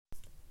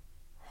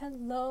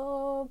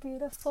Hello,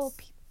 beautiful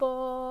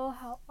people.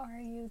 How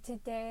are you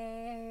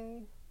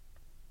today?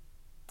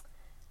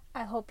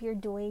 I hope you're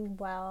doing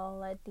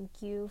well. I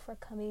thank you for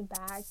coming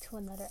back to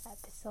another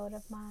episode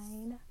of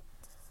mine.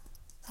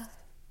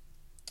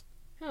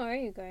 How are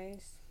you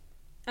guys?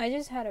 I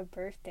just had a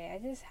birthday. I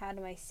just had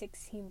my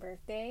 16th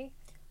birthday,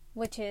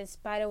 which is,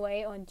 by the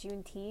way, on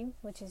Juneteenth,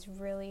 which is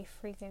really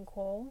freaking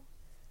cool.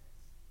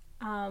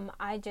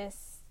 I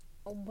just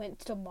went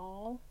to the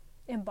mall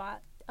and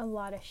bought a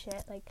lot of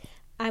shit. Like,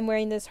 I'm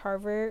wearing this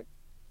Harvard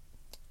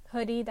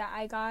hoodie that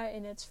I got,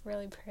 and it's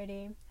really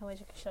pretty. I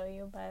wish I could show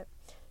you, but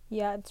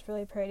yeah, it's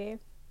really pretty.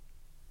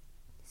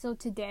 So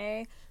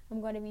today, I'm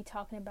going to be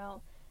talking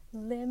about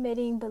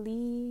limiting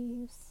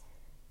beliefs,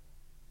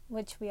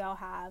 which we all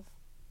have.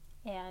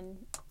 And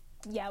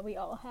yeah, we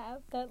all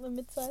have. That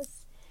limits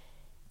us.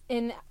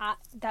 And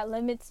that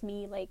limits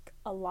me, like,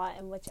 a lot,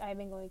 in which I've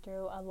been going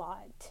through a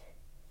lot.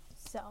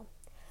 So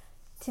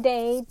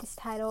today, this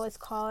title is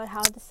called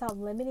How to Stop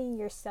Limiting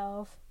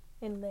Yourself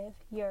and Live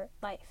Your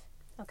Life.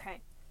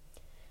 Okay.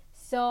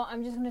 So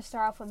I'm just going to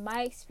start off with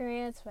my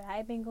experience, what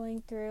I've been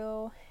going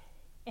through,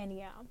 and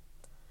yeah.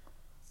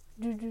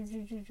 I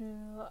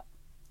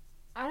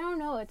don't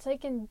know. It's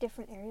like in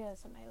different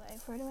areas of my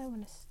life. Where do I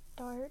want to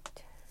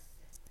start?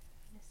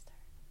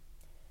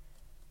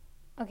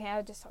 Okay,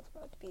 I'll just talk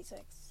about the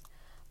basics.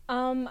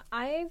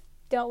 I've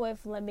dealt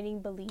with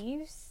limiting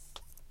beliefs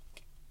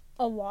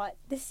a lot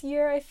this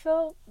year. I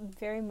feel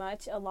very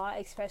much a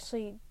lot,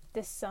 especially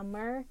this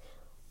summer,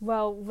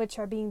 which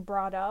are being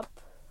brought up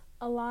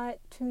a lot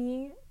to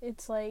me.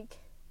 It's like,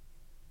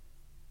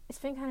 it's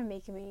been kind of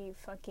making me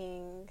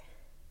fucking, I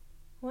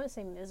wouldn't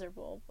say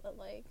miserable, but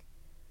like,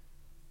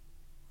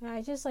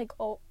 I just like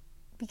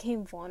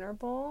became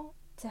vulnerable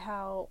to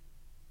how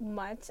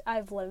much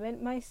I've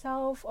limited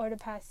myself over the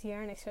past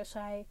year, and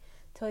especially I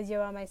told you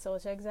about my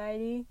social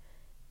anxiety.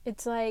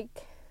 It's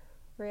like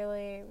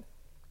really,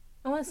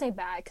 I wouldn't say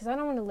bad, because I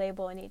don't want to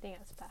label anything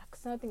as bad,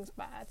 because nothing's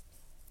bad.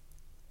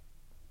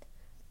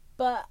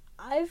 But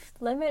I've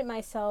limited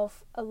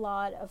myself a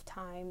lot of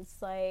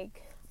times.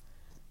 Like,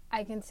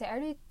 I can say, I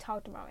already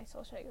talked about my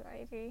social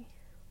anxiety.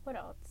 What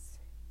else?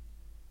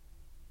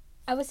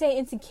 I would say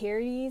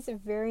insecurities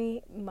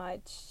very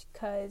much,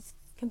 because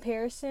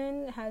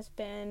comparison has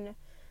been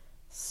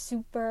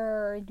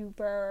super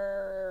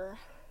duper,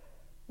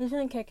 it's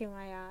been kicking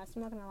my ass.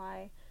 I'm not gonna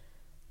lie.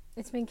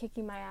 It's been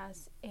kicking my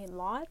ass a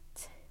lot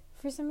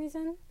for some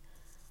reason.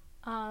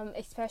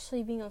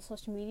 Especially being on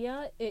social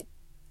media.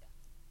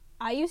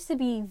 I used to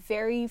be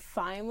very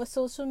fine with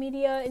social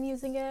media and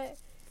using it.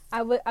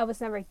 I was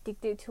never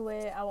addicted to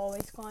it. I would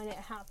always go on it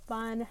and have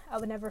fun. I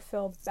would never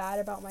feel bad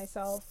about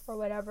myself or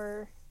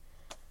whatever.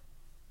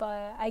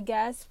 But I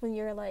guess when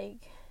you're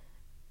like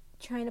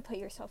trying to put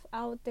yourself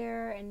out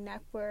there and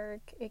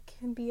network, it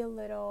can be a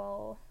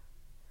little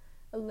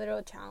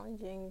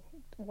challenging,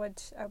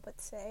 which I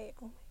would say.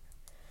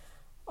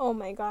 Oh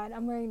my god,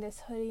 I'm wearing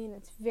this hoodie and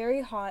it's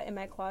very hot in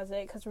my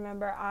closet, because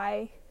remember,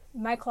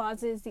 my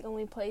closet is the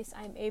only place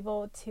I'm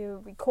able to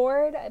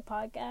record a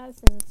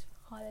podcast, and it's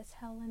hot as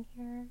hell in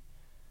here.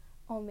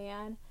 Oh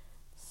man.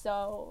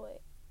 So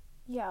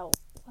yeah,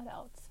 what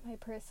else? My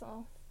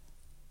personal,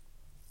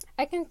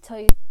 I can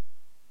tell you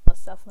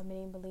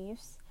self-limiting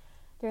beliefs.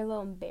 They're a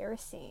little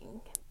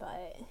embarrassing,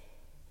 but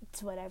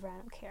it's whatever, I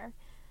don't care.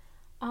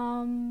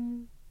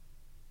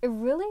 It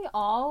really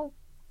all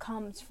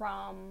comes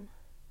from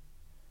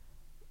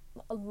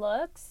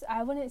looks.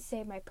 I wouldn't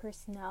say my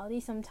personality.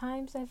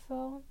 Sometimes I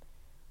feel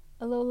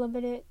a little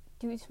limited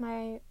due to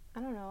my, I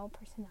don't know,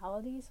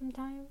 personality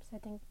sometimes. I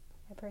think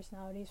my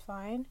personality is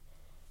fine.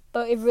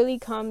 But it really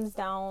comes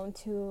down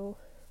to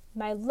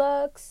my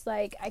looks.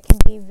 Like, I can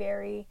be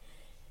very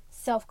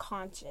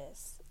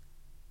self-conscious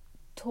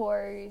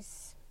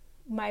towards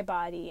my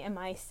body and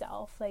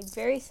myself, like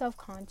very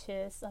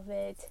self-conscious of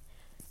it,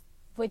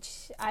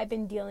 which I've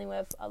been dealing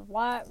with a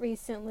lot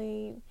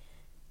recently.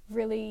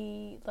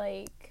 Really,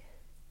 like,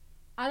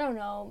 I don't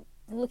know,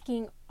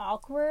 looking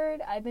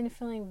awkward. I've been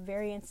feeling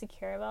very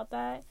insecure about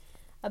that,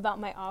 about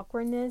my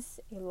awkwardness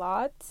a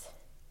lot.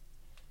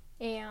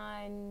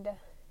 And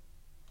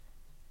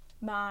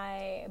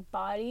my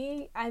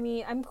body, I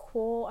mean, I'm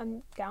cool,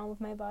 I'm down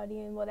with my body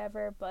and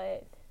whatever,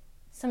 but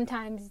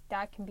sometimes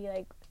that can be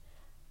like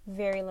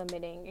very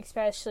limiting,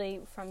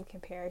 especially from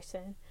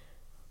comparison,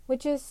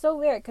 which is so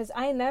weird, because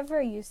I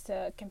never used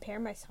to compare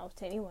myself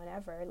to anyone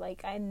ever.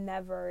 Like, I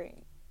never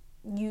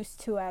used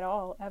to at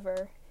all,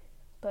 ever.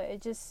 But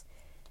it just,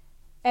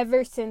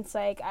 ever since,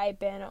 like, I've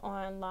been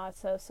on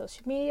lots of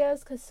social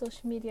medias, because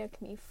social media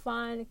can be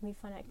fun, it can be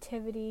fun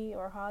activity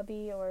or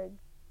hobby or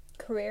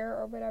career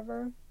or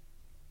whatever.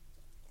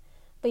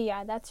 But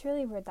yeah, that's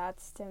really where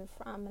that stemmed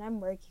from, and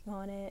I'm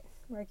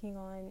working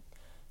on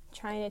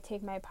trying to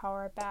take my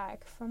power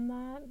back from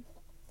that,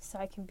 so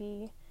I can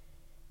be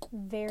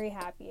very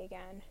happy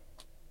again.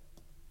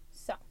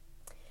 So,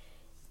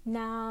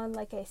 now,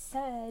 like I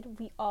said,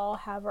 we all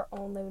have our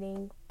own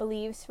limiting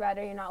beliefs,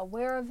 whether you're not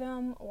aware of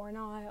them or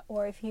not,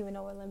 or if you even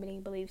know what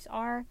limiting beliefs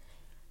are.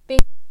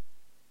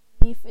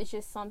 Belief is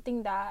just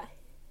something that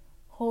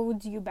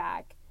holds you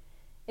back.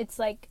 It's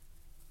like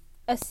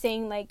a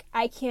saying like,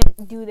 I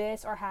can't do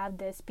this or have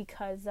this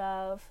because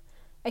of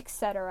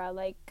etc.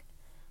 Like,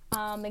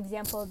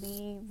 example would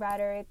be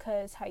rather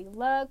because how you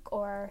look,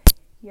 or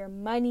your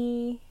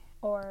money,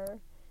 or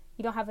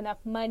you don't have enough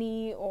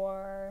money,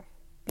 or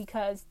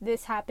because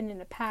this happened in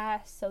the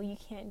past so you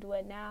can't do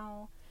it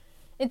now.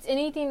 It's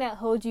anything that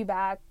holds you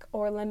back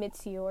or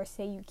limits you, or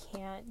say you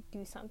can't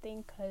do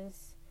something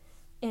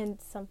and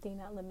something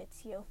that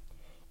limits you.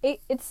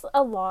 It's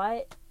a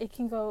lot. It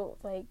can go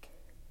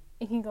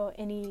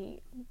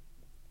any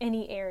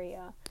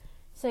area.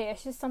 So yeah,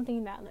 it's just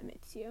something that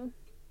limits you.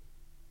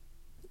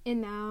 And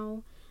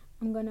now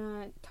I'm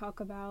gonna talk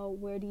about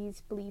where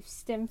these beliefs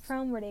stem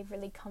from, where they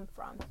really come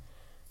from.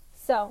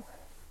 So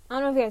I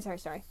don't know if you guys heard,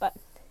 sorry, but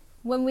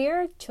when we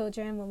are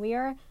children, when we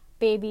are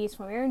babies,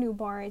 when we are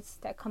newborns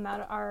that come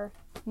out of our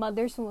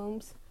mother's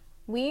wombs,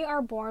 we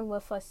are born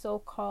with a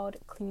so-called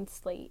clean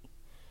slate.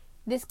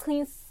 This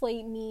clean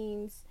slate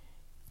means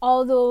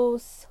all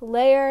those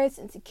layers,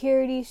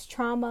 insecurities,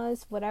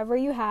 traumas, whatever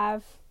you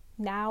have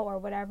now or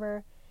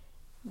whatever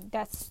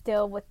that's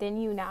still within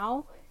you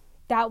now,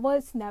 that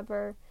wasn't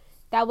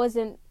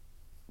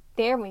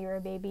there when you were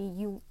a baby.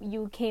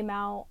 You came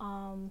out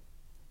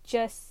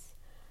just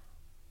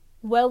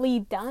welly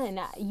done.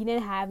 You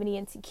didn't have any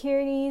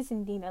insecurities,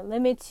 anything that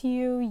limits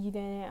you. You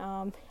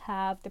didn't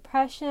have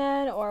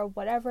depression or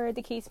whatever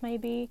the case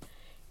might be.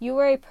 You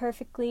were a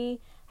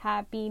perfectly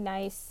happy,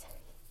 nice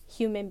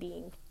human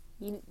being.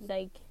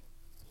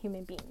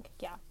 Human being,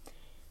 yeah.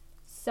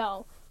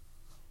 So,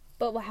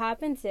 but what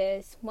happens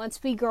is,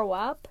 once we grow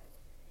up,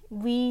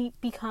 we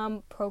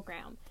become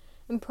programmed.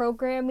 And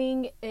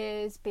programming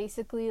is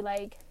basically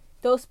like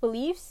those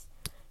beliefs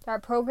that are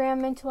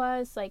programmed into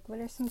us. Like, what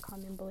are some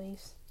common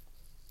beliefs?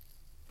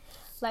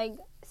 Like,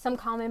 some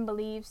common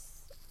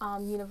beliefs,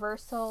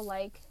 universal,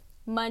 like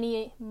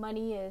money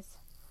is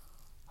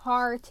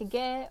hard to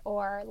get,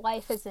 or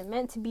life isn't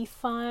meant to be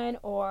fun,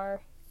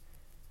 or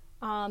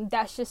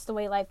that's just the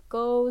way life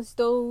goes.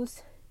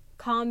 Those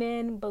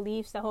common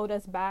beliefs that hold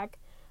us back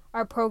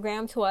are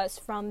programmed to us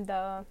from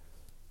the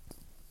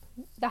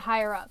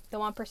higher up, the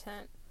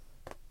 1%.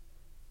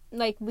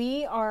 Like,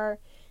 we are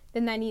the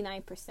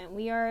 99%.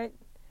 We are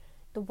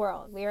the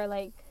world. We are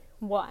like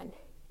one.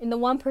 And the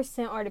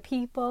 1% are the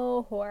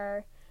people who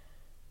are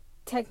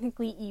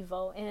technically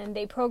evil, and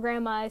they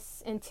program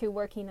us into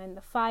working in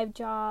the 5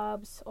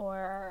 jobs,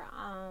 or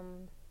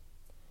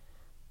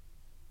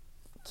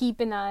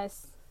keeping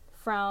us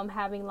from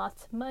having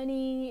lots of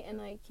money,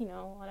 and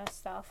all that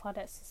stuff, all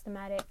that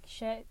systematic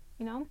shit,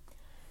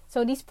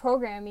 So these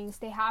programmings,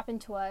 they happen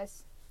to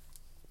us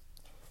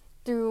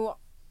through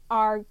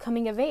our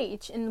coming of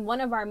age. And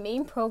one of our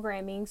main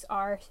programmings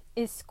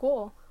is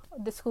school.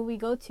 The school we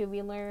go to,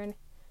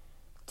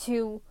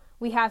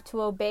 we have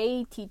to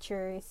obey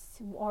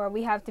teachers, or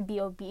we have to be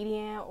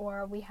obedient,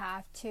 or we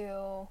have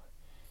to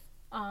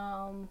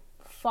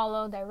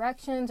follow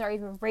directions, or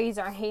even raise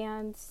our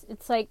hands.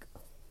 It's like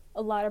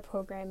a lot of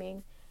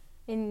programming,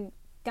 and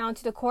down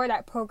to the core,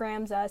 that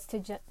programs us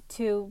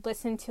to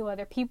listen to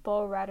other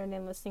people rather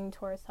than listening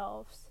to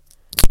ourselves.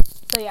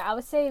 So yeah, I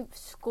would say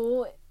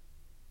school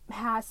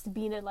has to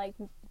be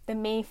the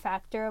main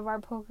factor of our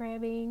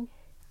programming,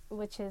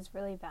 which is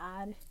really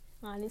bad,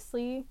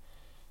 honestly.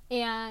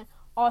 And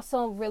also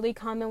a really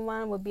common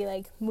one would be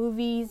like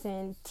movies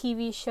and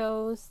TV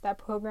shows that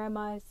program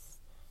us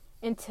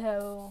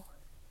into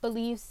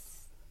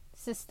beliefs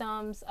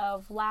systems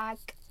of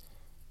lack,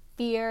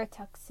 fear,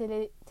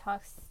 toxic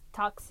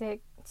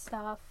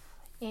stuff,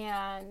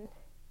 and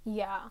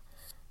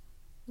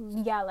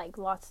like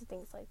lots of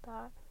things like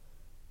that.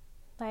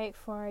 Like,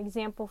 for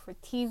example, for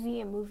TV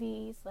and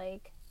movies,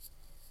 like,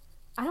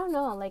 I don't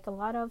know, like a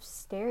lot of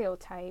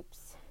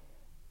stereotypes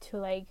to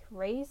like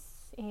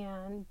race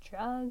and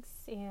drugs,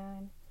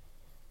 and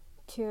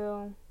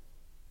to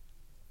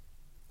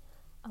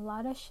a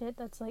lot of shit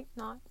that's like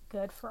not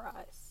good for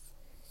us.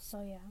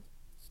 So yeah.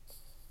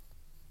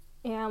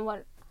 And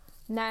what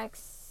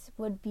next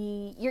would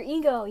be your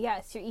ego.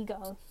 Yes, your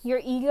ego. Your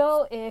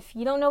ego, if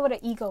you don't know what an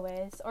ego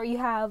is, or you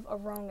have a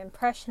wrong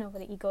impression of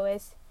what an ego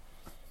is,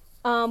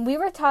 we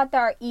were taught that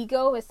our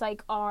ego is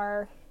like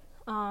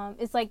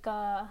is like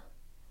a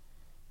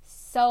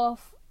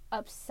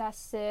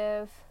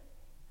self-obsessive,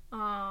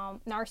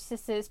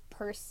 narcissist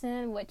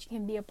person, which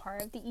can be a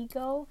part of the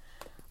ego,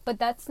 but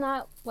that's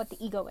not what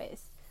the ego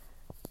is.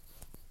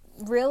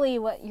 Really,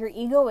 what your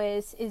ego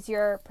is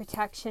your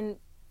protection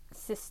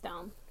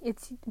system.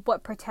 It's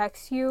what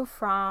protects you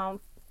from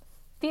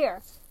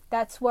fear.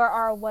 That's where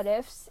our what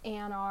ifs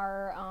and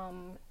our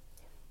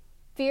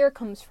fear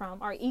comes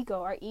from. Our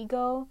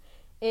ego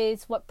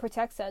is what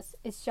protects us.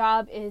 Its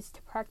job is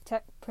to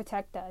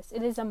protect us.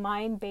 It is a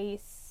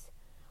mind-based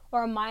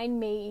or a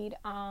mind-made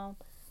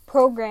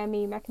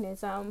programming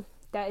mechanism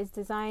that is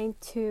designed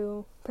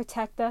to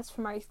protect us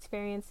from our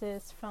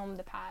experiences from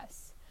the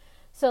past.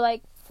 So,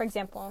 like, for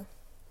example,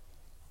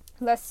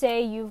 let's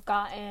say you've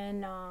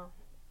gotten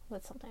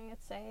what's something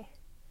I'd say,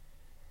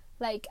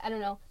 like, I don't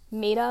know,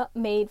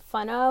 made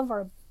fun of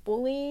or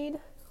bullied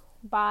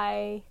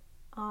by,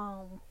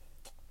 I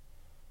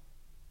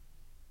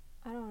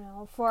don't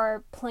know,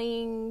 for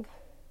playing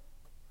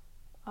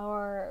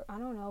a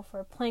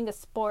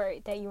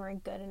sport that you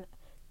weren't good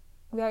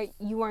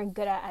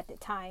at the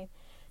time.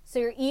 So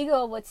your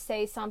ego would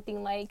say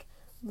something like,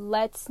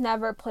 let's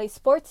never play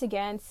sports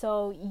again,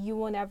 so you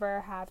will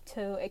never have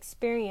to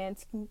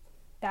experience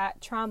that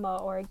trauma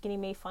or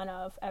getting made fun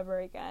of ever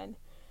again.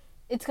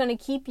 It's going to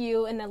keep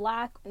you in a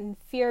lack and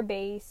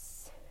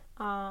fear-based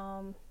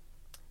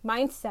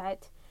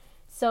mindset,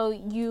 so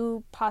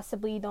you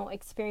possibly don't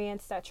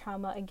experience that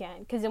trauma again,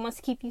 because it wants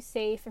to keep you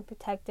safe and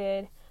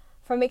protected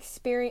from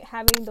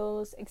having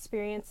those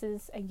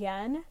experiences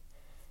again.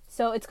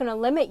 So it's going to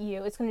limit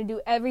you. It's going to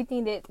do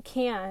everything that it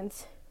can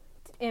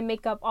and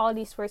make up all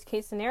these worst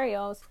case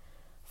scenarios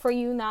for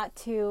you not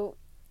to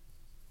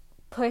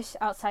push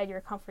outside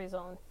your comfort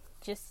zone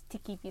just to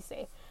keep you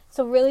safe.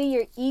 So really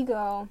your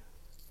ego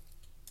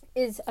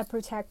is a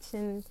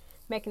protection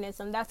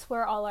mechanism. That's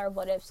where all our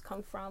what ifs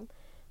come from.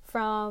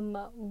 From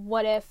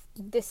what if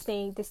this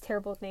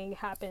terrible thing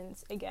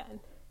happens again.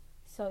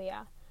 So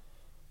yeah.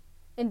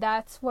 And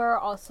that's where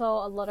also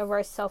a lot of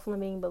our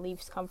self-limiting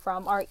beliefs come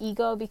from. Our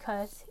ego,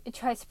 because it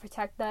tries to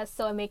protect us,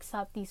 so it makes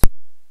up these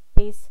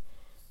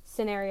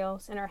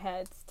scenarios in our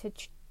heads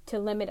to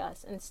limit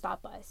us and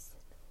stop us,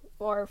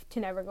 or to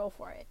never go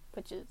for it,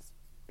 which is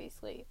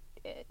basically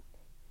it.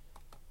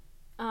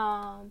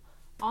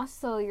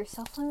 Also, your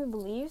self-limiting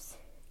beliefs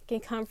can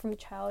come from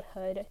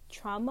childhood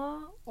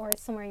trauma, or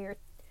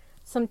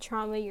some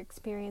trauma you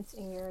experienced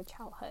in your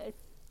childhood.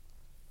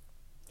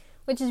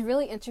 Which is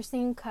really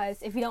interesting,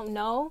 because if you don't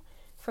know,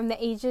 from the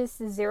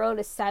ages 0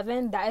 to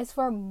 7, that is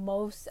where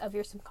most of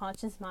your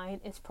subconscious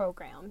mind is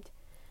programmed.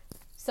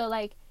 So,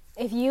 like,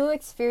 if you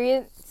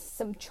experience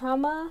some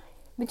trauma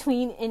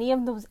between any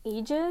of those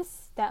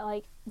ages that,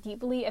 like,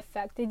 deeply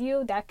affected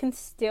you, that can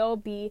still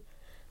be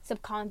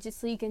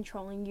subconsciously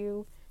controlling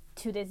you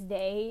to this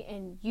day,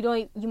 and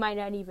you might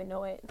not even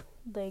know it.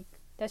 Like,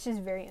 that's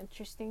just very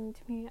interesting to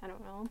me. I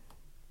don't know.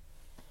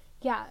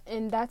 Yeah,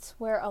 and that's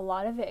where a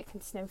lot of it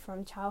can stem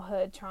from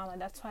childhood trauma.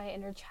 That's why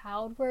inner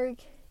child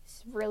work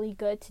is really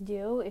good to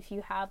do. If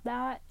you have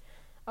that,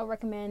 I'll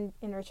recommend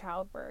inner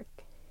child work.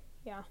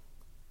 Yeah.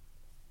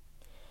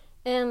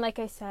 And like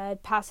I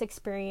said, past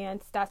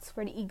experience, that's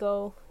where the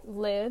ego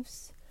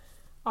lives.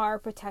 Our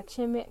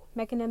protection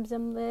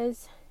mechanism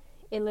lives.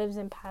 It lives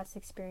in past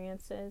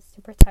experiences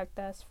to protect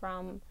us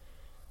from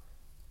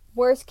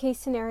worst case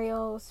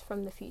scenarios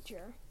from the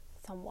future,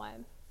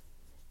 somewhat.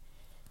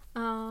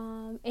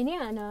 And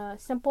a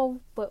simple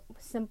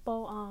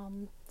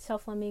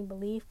self-limiting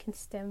belief can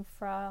stem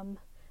from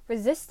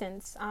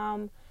resistance.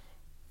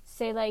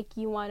 Say like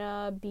you want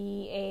to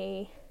be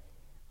a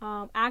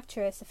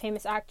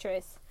famous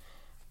actress,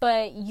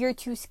 but you're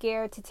too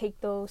scared to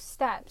take those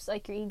steps.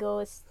 Like your ego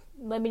is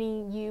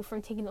limiting you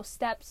from taking those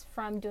steps,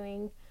 from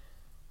doing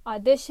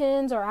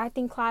auditions or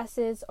acting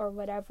classes or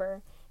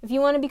whatever. If you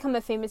want to become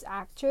a famous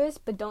actress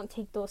but don't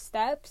take those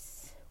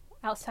steps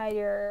outside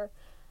your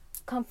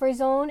comfort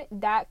zone,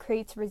 that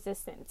creates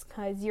resistance,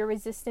 because your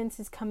resistance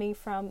is coming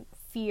from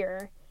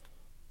fear,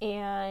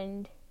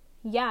 and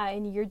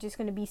you're just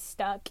going to be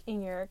stuck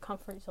in your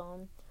comfort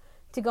zone.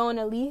 To go on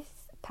a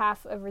least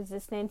path of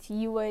resistance,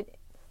 you would,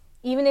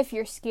 even if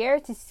you're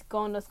scared to go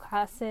on those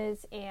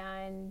classes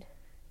and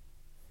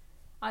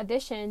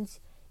auditions,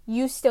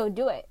 you still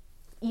do it,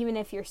 even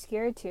if you're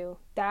scared to.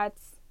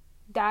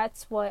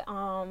 That's what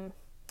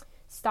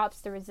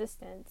stops the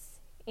resistance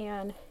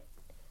and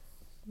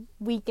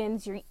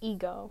weakens your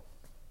ego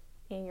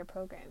and your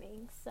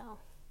programming. So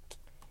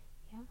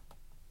yeah,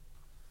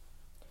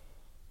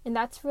 and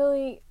that's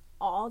really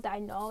all that I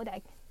know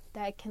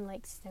that can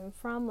like stem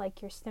from,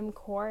 like, your stem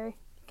core.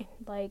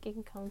 It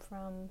can come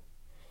from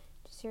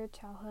just your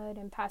childhood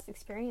and past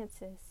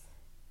experiences.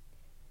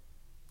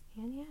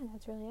 And yeah,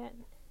 that's really it.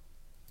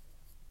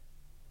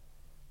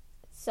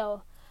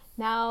 So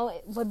now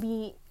it would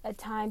be a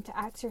time to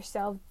ask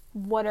yourself,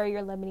 what are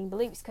your limiting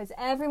beliefs? Because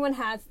everyone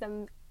has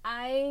them.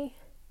 I'm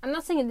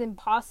not saying it's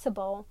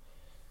impossible,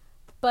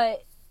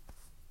 but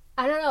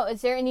I don't know.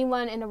 Is there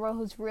anyone in the world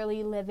who's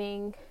really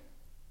living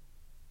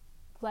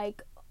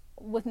like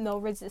with no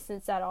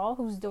resistance at all?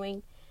 Who's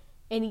doing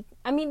any?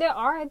 I mean,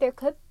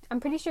 I'm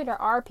pretty sure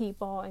there are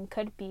people and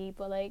could be,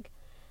 but like,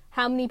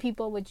 how many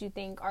people would you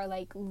think are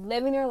like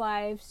living their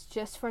lives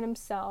just for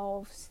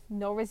themselves,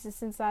 no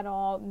resistance at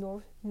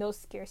all, no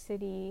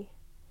scarcity?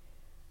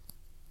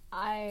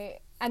 I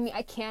mean,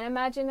 I can't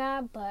imagine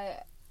that,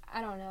 but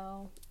I don't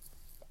know.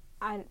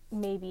 I'm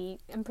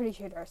pretty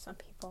sure there are some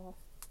people.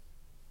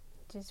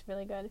 Just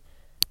really good.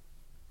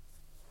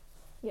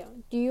 Yeah.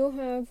 Do you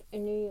have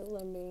any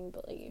limiting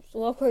beliefs?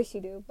 Well, of course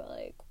you do, but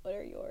like, what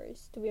are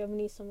yours? Do we have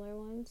any similar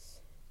ones?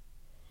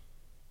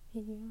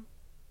 Yeah.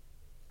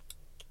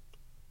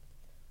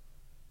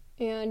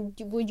 And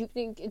would you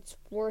think it's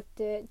worth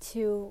it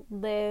to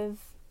live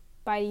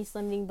by these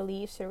limiting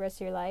beliefs for the rest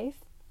of your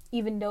life,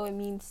 even though it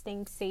means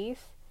staying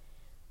safe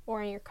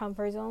or in your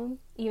comfort zone,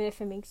 even if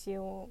it makes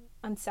you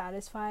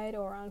unsatisfied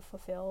or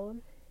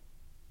unfulfilled?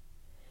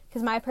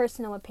 Because my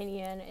personal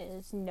opinion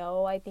is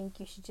no. I think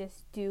you should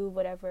just do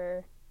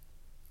whatever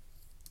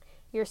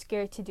you're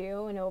scared to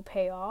do and it'll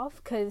pay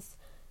off. Because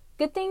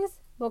good things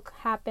will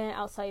happen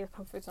outside your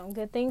comfort zone.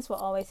 Good things will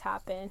always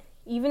happen.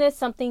 Even if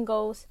something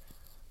goes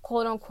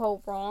quote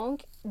unquote wrong,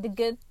 the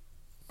good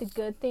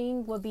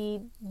thing will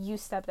be you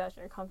stepped out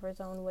your comfort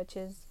zone, which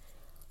is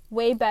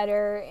way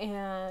better,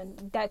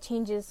 and that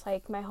changes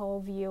like my whole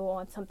view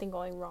on something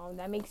going wrong.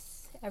 That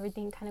makes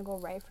everything kind of go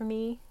right for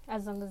me.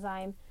 As long as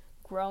I'm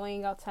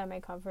growing outside my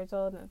comfort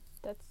zone,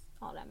 that's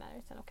all that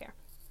matters. I don't care.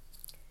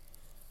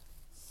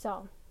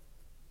 So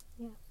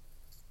yeah,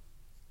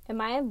 and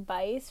my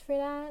advice for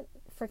that,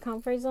 for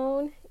comfort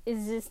zone,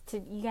 is just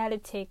you gotta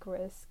take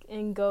risk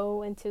and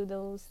go into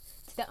the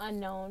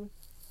unknown.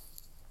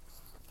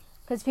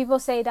 Because people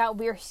say that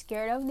we're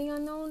scared of the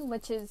unknown,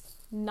 which is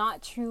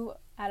not true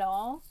at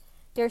all.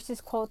 There's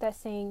this quote that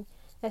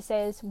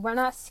says, we're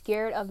not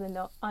scared of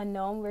the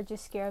unknown, we're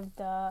just scared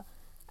of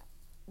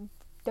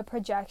the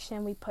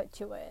projection we put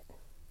to it.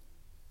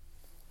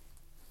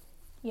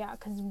 Yeah,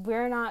 because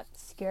we're not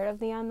scared of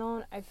the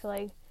unknown. I feel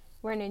like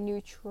we're in a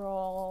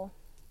neutral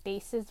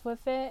basis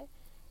with it.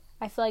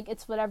 I feel like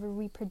it's whatever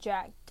we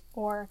project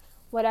or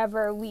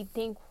whatever we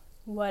think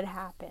would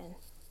happen,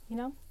 you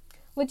know?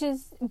 Which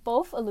is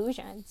both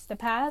illusions. The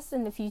past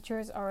and the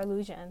futures are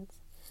illusions.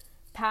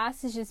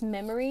 Past is just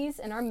memories,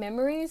 and our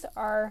memories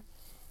are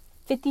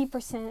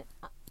 50%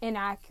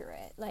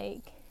 inaccurate.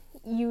 Like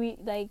you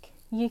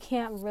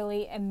can't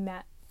really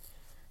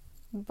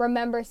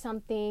remember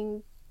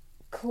something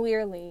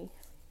clearly.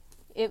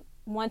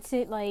 Once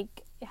it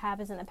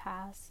happens in the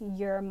past,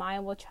 your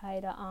mind will try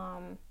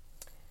to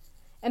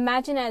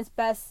imagine it as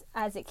best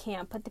as it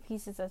can, put the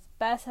pieces as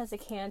best as it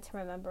can to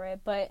remember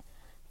it, but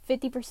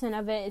 50%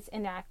 of it is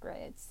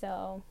inaccurate,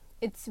 so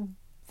it's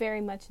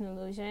very much an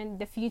illusion.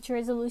 The future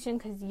is illusion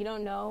because you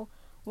don't know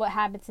what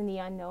happens in the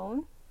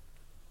unknown,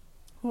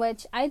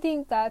 which I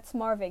think that's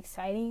more of an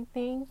exciting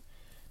thing.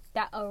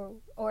 That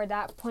or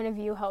that point of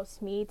view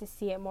helps me to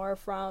see it more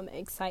from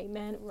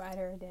excitement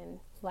rather than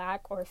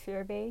lack or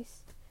fear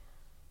based.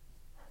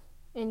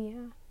 And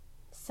yeah,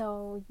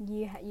 so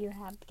you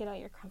have to get out of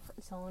your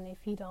comfort zone.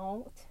 If you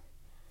don't,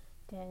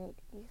 then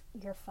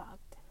you're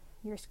fucked.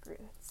 You're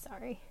screwed.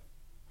 Sorry.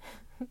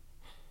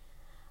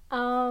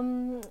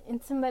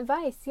 And some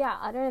advice, yeah,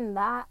 other than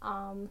that,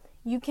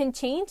 you can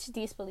change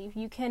these beliefs.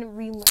 You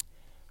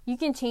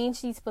can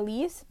change these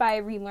beliefs by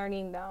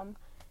relearning them.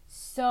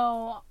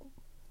 So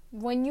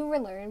when you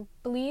relearn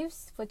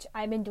beliefs, which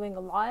I've been doing a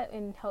lot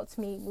and helps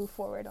me move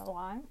forward a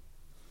lot.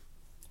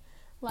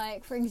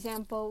 Like, for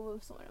example, what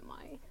was one of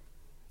mine?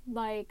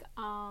 Like,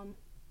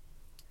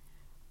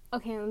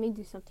 okay, let me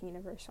do something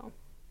universal.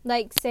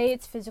 Like, say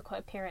it's physical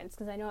appearance,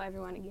 because I know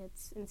everyone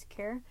gets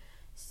insecure.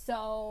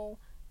 So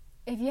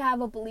if you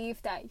have a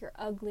belief that you're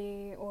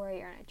ugly or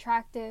you're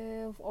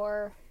unattractive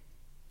or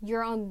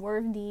you're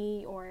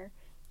unworthy or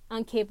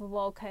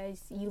incapable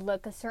because you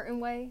look a certain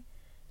way,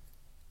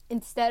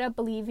 instead of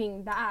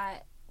believing that,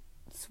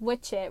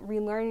 switch it,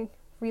 relearn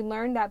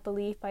that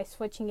belief by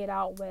switching it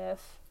out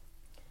with,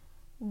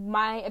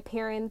 my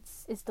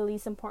appearance is the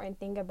least important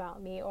thing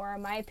about me, or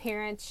my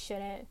appearance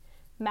shouldn't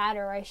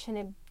matter, I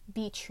shouldn't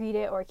be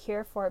treated or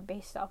cared for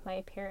based off my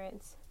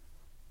appearance.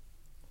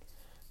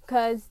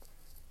 Because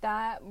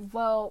that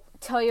will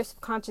tell your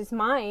subconscious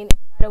mind,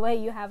 by the way,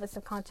 you have a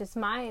subconscious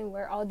mind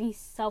where all these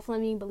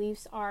self-limiting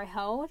beliefs are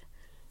held.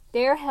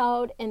 They're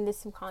held in the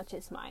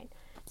subconscious mind.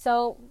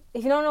 So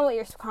if you don't know what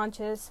your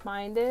subconscious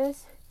mind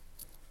is,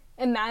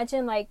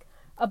 imagine like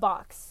a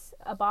box,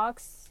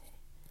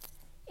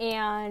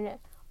 and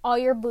all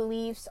your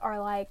beliefs are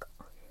like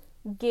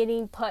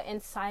getting put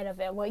inside of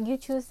it. What you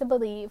choose to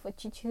believe,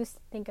 what you choose to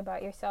think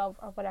about yourself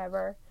or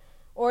whatever,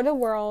 or the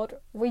world,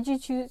 what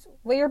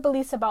your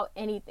beliefs about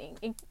anything.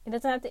 It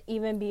doesn't have to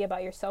even be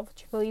about yourself.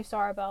 What your beliefs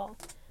are about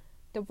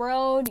the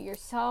world,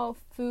 yourself,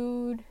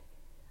 food,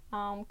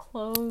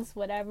 clothes,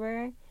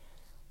 whatever.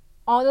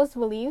 All those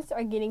beliefs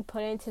are getting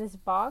put into this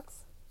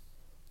box.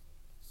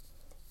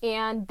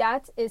 And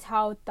that is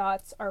how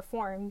thoughts are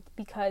formed,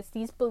 because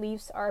these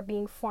beliefs are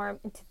being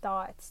formed into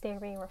thoughts. They're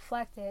being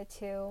reflected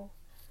to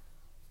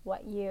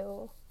what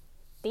you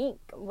think,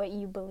 what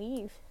you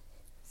believe.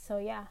 So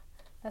yeah,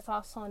 that's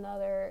also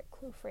another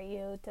clue for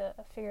you to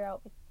figure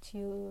out what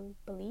you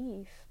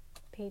believe.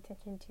 Pay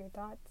attention to your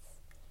thoughts.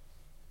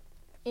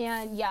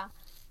 And yeah,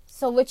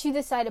 so what you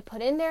decide to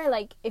put in there,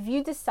 like if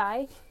you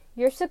decide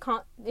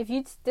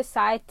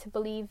to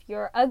believe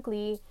you're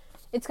ugly,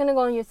 it's going to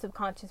go in your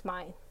subconscious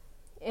mind.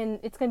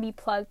 And it's going to be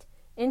plugged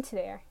into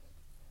there.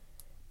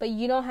 But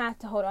you don't have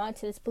to hold on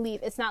to this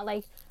belief. It's not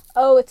like,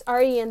 oh, it's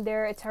already in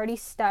there. It's already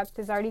stuck.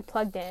 It's already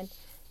plugged in.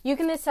 You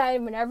can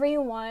decide whenever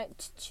you want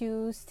to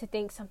choose to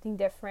think something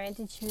different,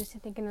 to choose to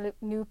think in a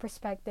new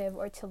perspective,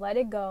 or to let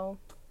it go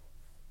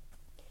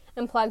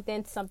and plug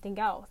into something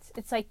else.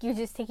 It's like you're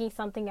just taking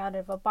something out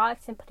of a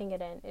box and putting it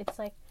in. It's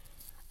like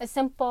a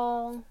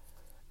simple,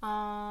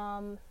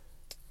 that's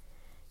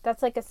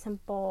like a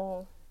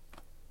simple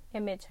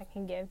image I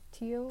can give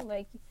to you.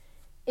 Like,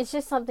 It's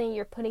just something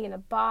you're putting in a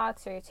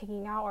box, or you're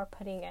taking out or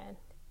putting in.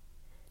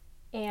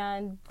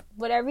 And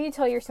whatever you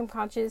tell your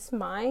subconscious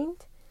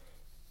mind,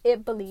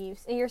 it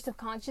believes. And your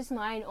subconscious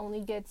mind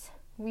only gets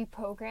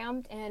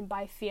reprogrammed and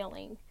by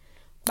feeling.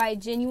 By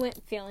genuine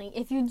feeling.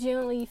 If you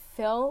genuinely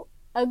feel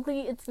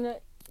ugly, it's not,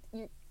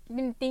 you're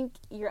going to think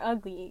you're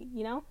ugly,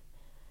 you know?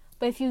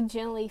 But if you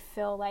genuinely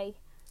feel like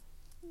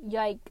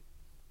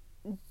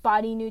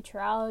body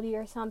neutrality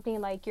or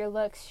something, like your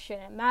looks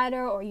shouldn't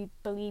matter, or you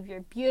believe you're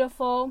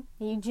beautiful,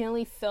 and you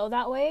genuinely feel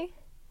that way,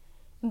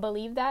 and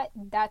believe that,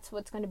 that's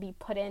what's going to be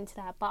put into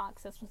that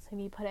box. That's what's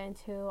going to be put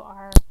into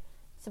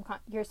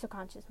your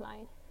subconscious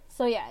mind.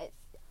 So yeah,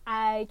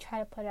 I try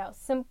to put it out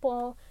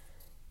simple.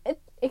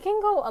 It can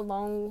go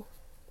along,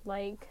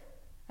 like,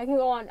 I can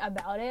go on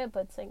about it,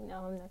 but it's like,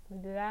 no, I'm not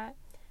going to do that.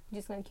 I'm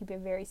just going to keep it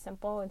very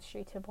simple and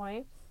straight to the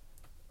point.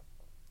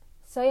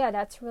 So yeah,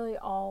 that's really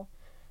all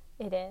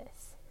it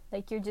is.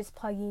 Like, you're just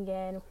plugging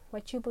in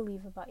what you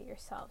believe about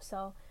yourself.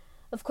 So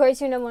of course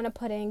you're going to want to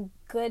put in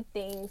good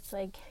things,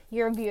 like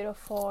you're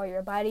beautiful, or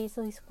your body is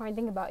the least important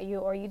thing about you,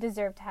 or you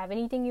deserve to have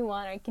anything you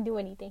want, or you can do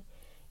anything.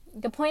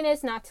 The point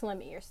is not to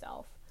limit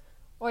yourself,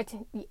 or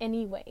to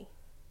any way.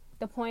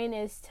 The point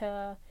is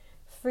to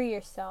free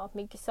yourself,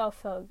 make yourself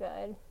feel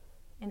good,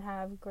 and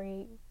have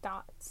great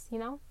thoughts, you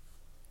know?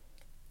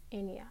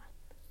 And yeah.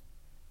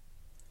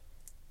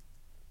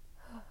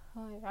 Oh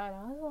my god,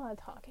 that was a lot of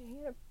talking.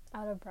 I get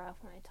out of breath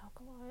when I talk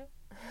a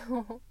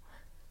lot.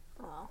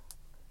 Oh.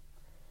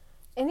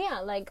 And yeah,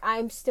 like,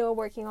 I'm still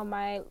working on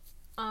my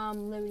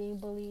limiting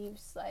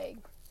beliefs, like,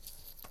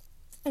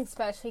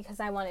 especially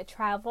because I want to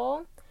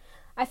travel.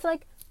 I feel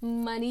like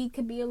money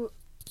could be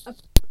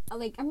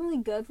like, I'm really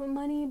good with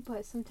money,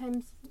 but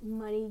sometimes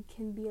money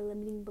can be a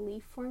limiting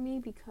belief for me,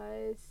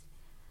 because,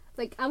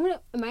 like, in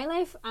my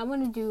life, I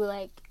want to do,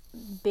 like,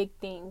 big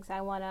things.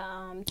 I want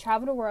to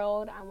travel the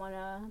world. I want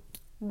to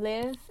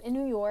live in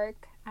New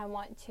York. I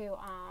want to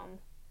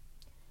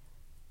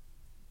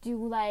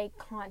do, like,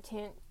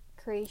 content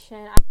creation.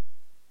 I want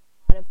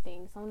a lot of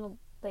things. I want to,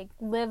 like,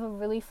 live a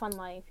really fun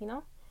life, you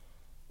know?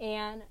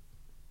 And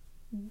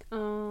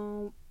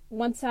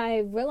once I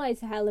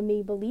realized I had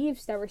limiting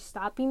beliefs that were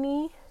stopping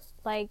me,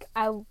 like,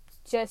 I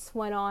just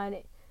went on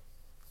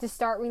to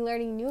start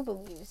relearning new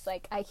beliefs.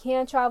 Like, I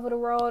can't travel the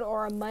world,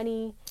 or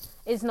money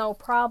is no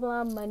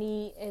problem,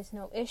 money is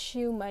no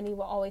issue, money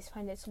will always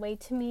find its way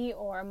to me,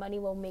 or money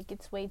will make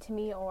its way to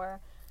me,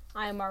 or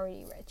I'm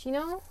already rich, you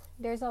know?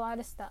 There's a lot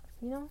of stuff,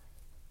 you know?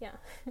 Yeah.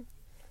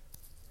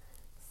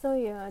 So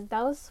yeah,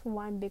 that was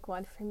one big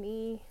one for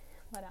me.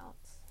 What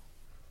else?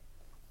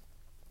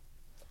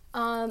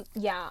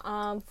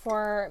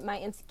 For my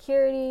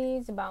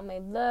insecurities about my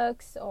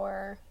looks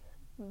or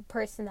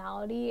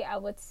personality, I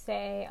would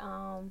say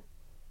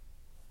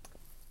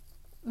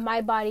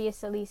my body is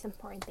the least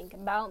important thing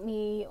about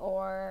me,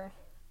 or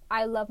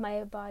I love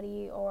my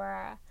body,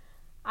 or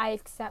I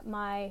accept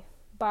my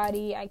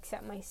body, I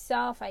accept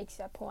myself, I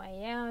accept who I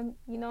am,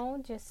 you know,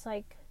 just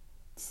like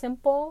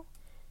simple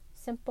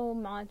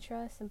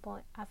mantra,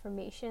 simple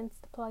affirmations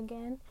to plug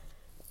in.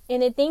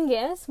 And the thing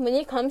is, when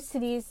it comes to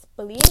these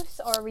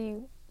beliefs or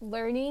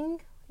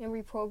relearning and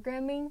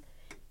reprogramming,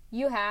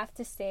 you have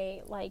to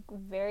stay, like,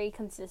 very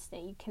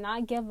consistent. You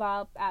cannot give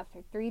up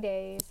after 3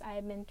 days. I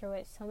have been through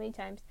it so many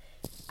times.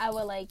 I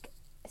would, like,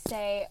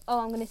 say,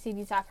 oh, I'm going to say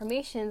these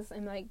affirmations,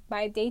 and, like,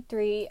 by day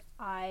 3,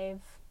 I've,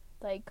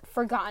 like,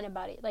 forgotten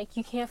about it. Like,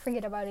 you can't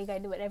forget about it. You got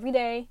to do it every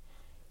day.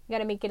 You got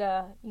to make it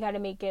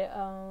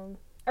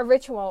a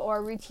ritual or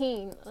a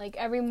routine. Like,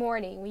 every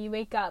morning when you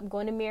wake up, go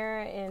in the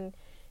mirror and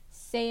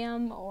say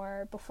them,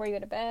 or before you go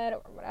to bed,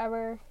 or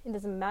whatever. It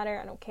doesn't matter.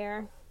 I don't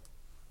care.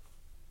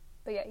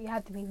 But yeah, you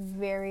have to be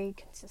very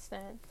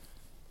consistent.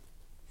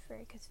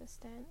 Very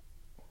consistent.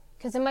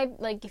 Because it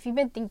might, like, if you've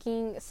been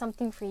thinking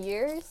something for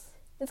years,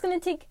 it's going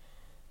to take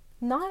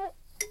not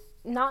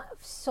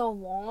so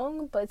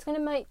long, but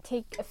might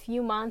take a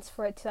few months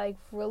for it to, like,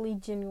 really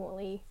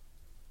genuinely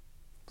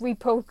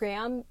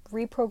reprogram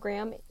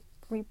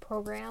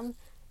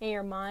in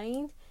your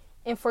mind,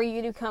 and for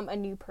you to become a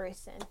new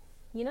person,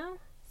 you know?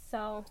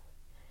 So,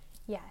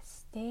 yeah,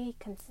 stay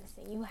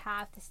consistent. You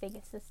have to stay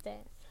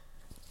consistent.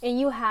 And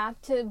you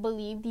have to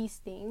believe these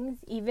things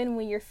even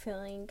when you're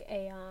feeling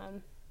a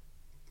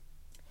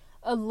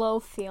low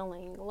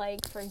feeling.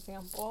 Like, for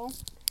example,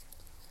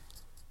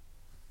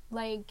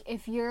 like,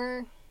 if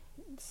you're,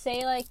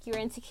 say, like, you're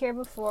insecure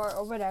before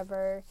or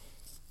whatever,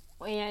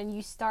 and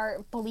you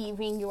start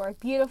believing you are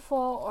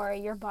beautiful, or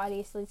your body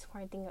is the least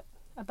important thing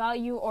about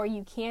you, or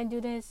you can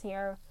do this,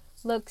 your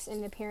looks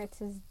and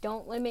appearances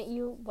don't limit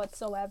you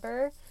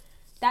whatsoever,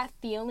 that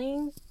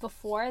feeling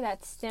before,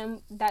 that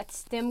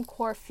stem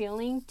core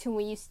feeling to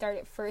when you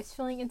started first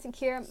feeling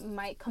insecure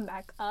might come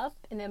back up,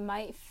 and it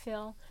might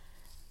feel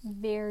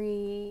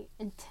very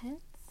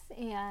intense,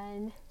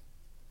 and,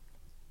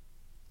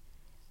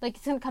 like,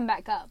 it's gonna come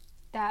back up.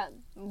 That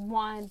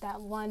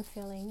one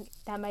feeling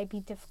that might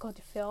be difficult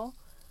to feel.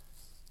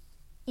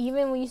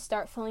 Even when you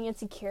start feeling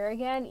insecure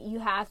again, you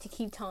have to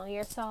keep telling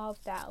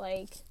yourself that,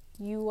 like,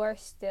 you are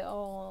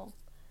still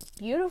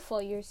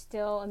beautiful, you're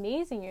still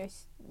amazing,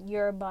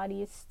 your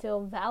body is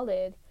still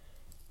valid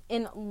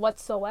in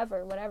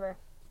whatsoever, whatever.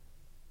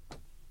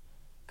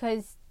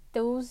 Because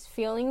those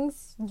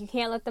feelings, you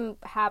can't let them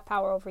have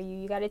power over you.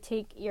 You got to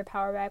take your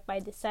power back by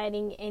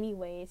deciding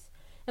anyways.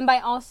 And by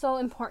also,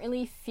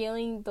 importantly,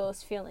 feeling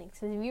those feelings.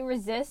 Because if you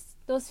resist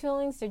those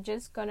feelings, they're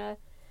just going to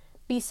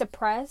be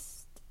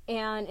suppressed.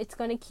 And it's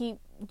going to keep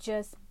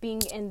just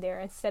being in there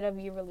instead of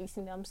you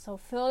releasing them. So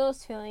feel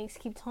those feelings.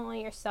 Keep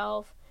telling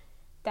yourself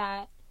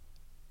that,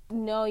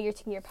 no, you're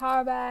taking your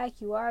power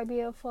back. You are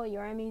beautiful. You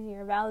are amazing.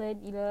 You're valid.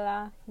 You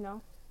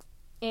know.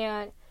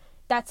 And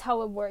that's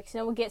how it works.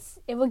 And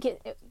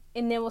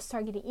and then it will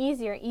start getting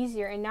easier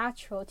and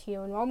natural to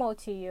you and normal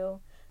to you.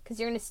 Because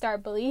you're going to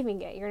start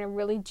believing it. You're going to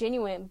really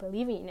genuine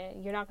believing it.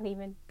 You're not going to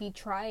even be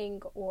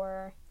trying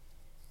or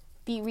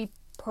be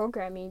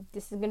reprogramming.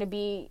 This is going to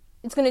be,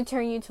 it's going to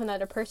turn you into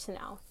another person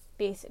now,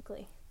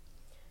 basically.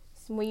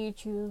 So when you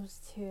choose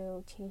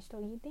to change the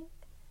way you think.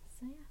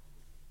 So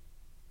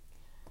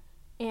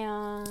yeah.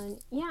 And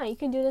yeah, you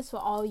can do this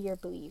with all your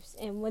beliefs.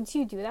 And once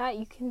you do that,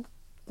 you can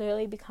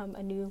literally become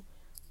a new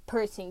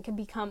person. You can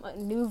become a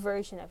new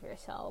version of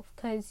yourself.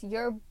 Because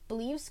your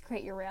beliefs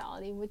create your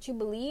reality. What you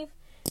believe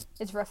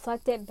is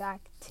reflected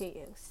back to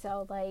you.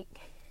 So like,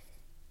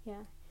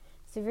 yeah.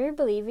 So if you're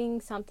believing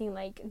something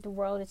like the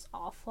world is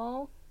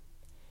awful,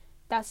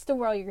 that's the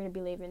world you're going to be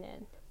living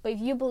in. But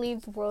if you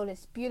believe the world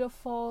is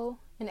beautiful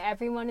and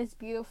everyone is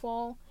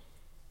beautiful,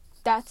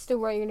 that's the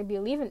world you're going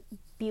to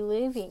be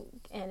living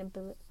and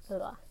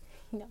blah,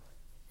 you know.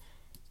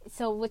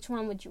 So which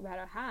one would you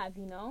rather have,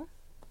 you know?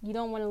 You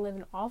don't want to live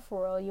in an awful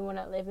world. You want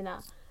to live in a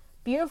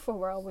beautiful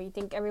world where you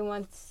think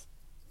everyone's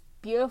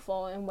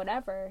beautiful and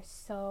whatever.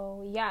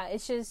 So yeah,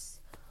 it's just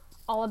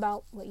all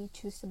about what you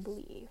choose to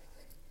believe.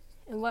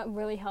 And what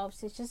really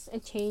helps is just a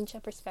change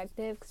of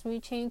perspective. Because when you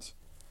change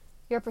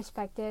your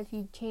perspective,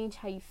 you change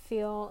how you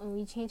feel. And when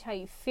you change how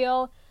you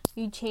feel,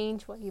 you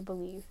change what you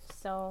believe.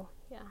 So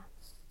yeah.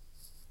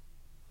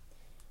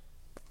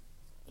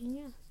 And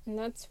yeah, and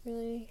that's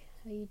really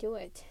how you do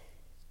it.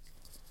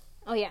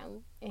 Oh yeah,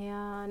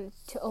 and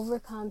to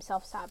overcome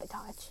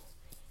self-sabotage.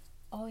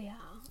 Oh yeah,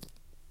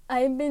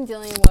 I've been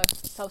dealing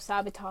with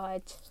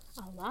self-sabotage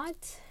a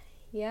lot,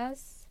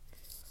 yes,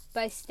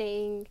 by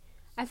staying,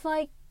 I feel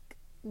like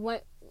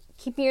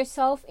keeping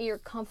yourself in your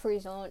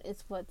comfort zone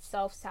is what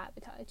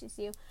self-sabotages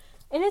you.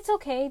 And it's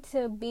okay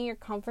to be in your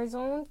comfort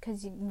zone,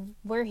 because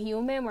we're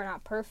human, we're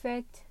not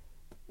perfect,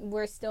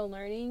 we're still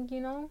learning, you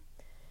know.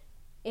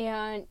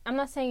 And I'm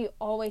not saying you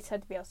always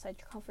have to be outside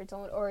your comfort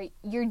zone, or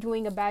you're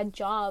doing a bad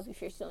job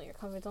if you're still in your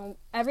comfort zone.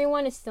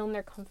 Everyone is still in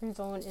their comfort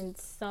zone in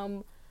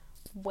some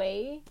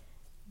way,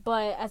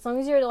 but as long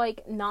as you're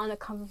like not in a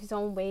comfort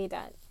zone way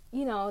that,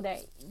 you know,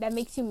 that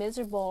makes you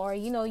miserable, or,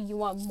 you know, you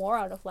want more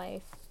out of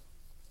life,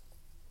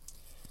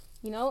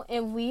 you know.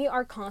 And we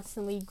are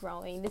constantly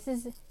growing. This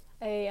is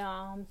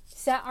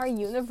our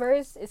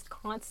universe is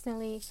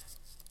constantly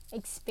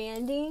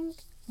expanding.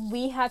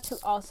 We have to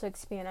also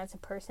expand as a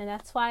person.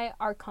 That's why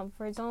our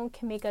comfort zone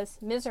can make us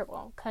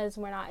miserable, because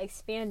we're not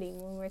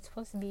expanding when we're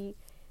supposed to be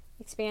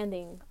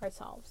expanding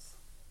ourselves.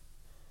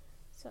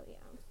 So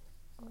yeah,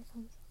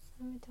 overcome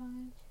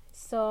self-sabotage.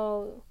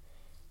 So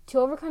to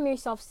overcome your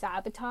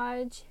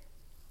self-sabotage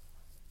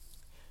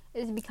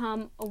is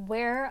become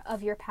aware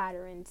of your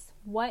patterns.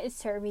 What is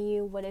serving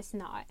you, what is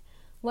not.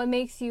 What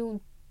makes you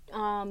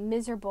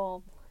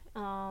miserable,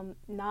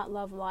 not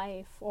love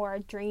life, or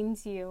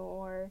drains you,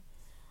 or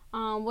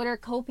what are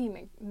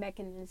coping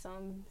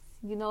mechanisms,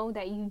 you know,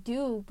 that you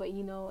do, but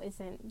you know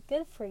isn't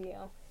good for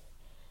you.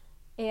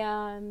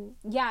 And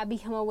yeah,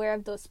 become aware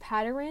of those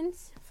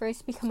patterns.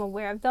 First, become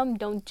aware of them.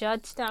 Don't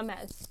judge them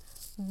as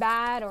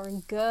bad or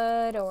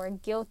good or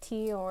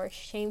guilty or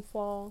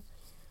shameful.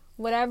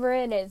 Whatever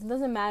it is, it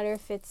doesn't matter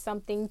if it's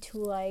something to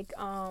like,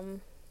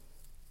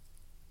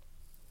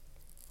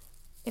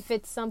 if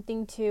it's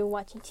something to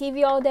watching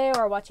TV all day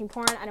or watching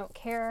porn, I don't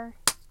care.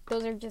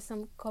 Those are just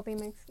some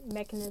coping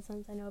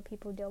mechanisms I know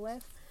people deal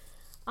with.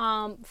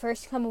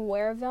 First, become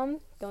aware of them.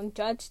 Don't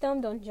judge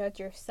them. Don't judge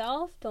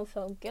yourself. Don't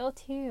feel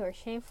guilty or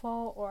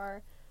shameful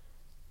or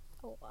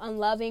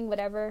unloving,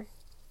 whatever.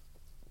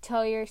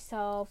 Tell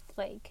yourself,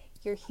 like,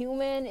 you're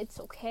human. It's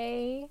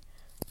okay.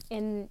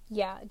 And,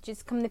 yeah,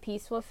 just come to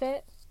peace with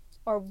it,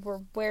 or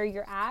where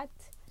you're at.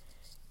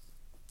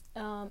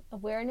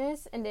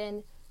 Awareness. And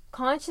then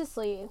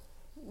consciously,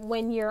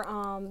 when you're,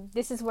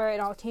 this is where it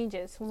all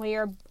changes. When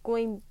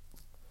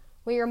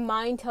your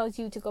mind tells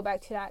you to go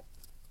back to that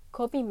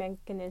coping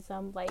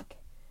mechanism, like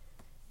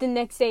the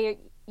next day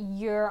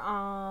you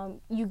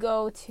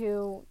go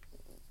to,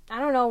 I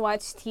don't know,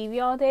 watch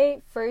TV all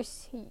day.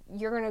 First,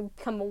 you're going to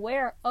become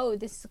aware, oh,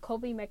 this is a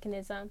coping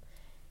mechanism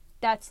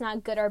that's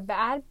not good or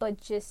bad,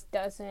 but just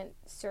doesn't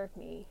serve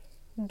me,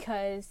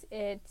 because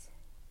it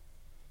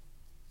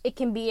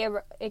can be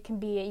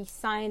a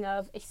sign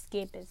of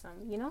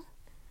escapism, you know.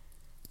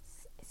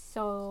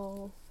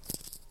 So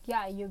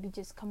yeah, you'll be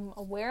just become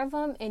aware of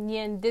them. And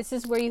then this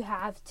is where you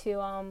have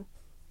to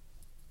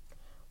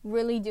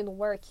really do the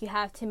work. You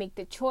have to make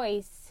the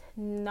choice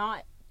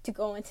not to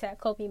go into that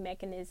coping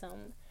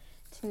mechanism,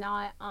 to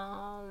not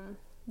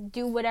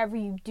do whatever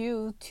you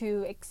do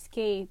to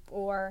escape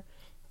or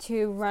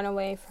to run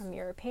away from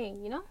your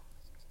pain, you know?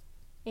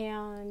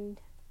 And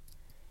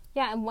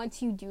yeah, and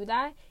once you do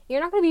that, you're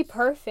not going to be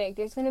perfect.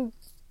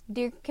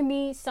 There can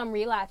be some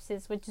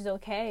relapses, which is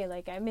okay.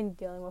 Like, I've been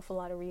dealing with a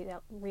lot of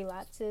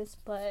relapses,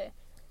 but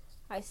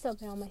I still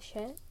been on my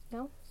shit, you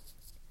know?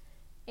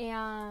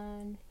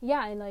 And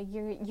yeah, and like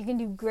you can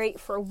do great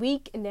for a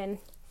week and then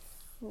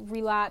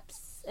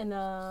relapse in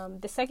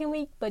the second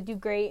week, but do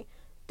great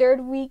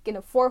third week and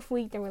the fourth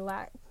week, then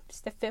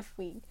relapse the fifth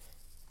week.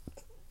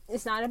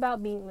 It's not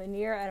about being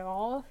linear at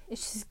all.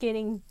 It's just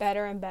getting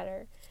better and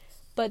better.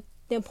 But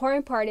the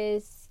important part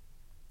is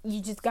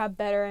you just got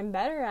better and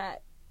better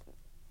at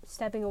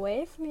stepping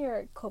away from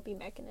your coping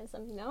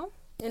mechanism, you know?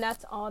 And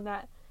that's all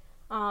that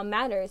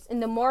matters.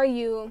 And the more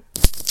you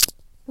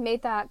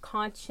make that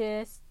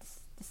conscious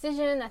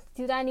decision not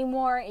to do that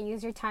anymore and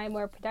use your time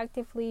more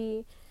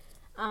productively,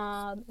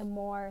 the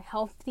more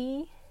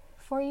healthy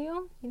for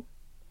you,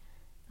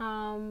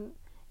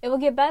 it will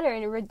get better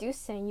and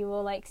reducing.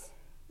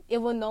 It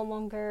will no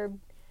longer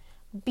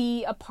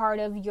be a part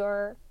of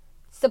your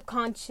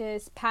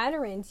subconscious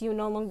patterns. You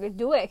no longer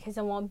do it because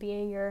it won't be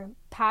in your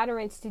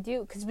patterns to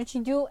do. Because what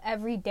you do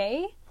every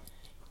day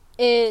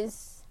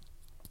is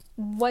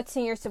what's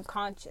in your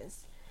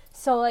subconscious.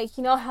 So, like,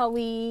 you know how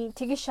we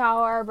take a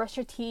shower, brush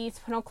our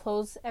teeth, put on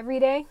clothes every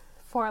day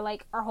for,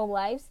 like, our whole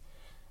lives?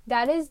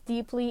 That is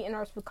deeply in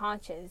our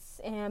subconscious.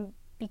 And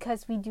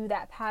because we do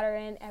that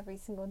pattern every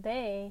single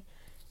day,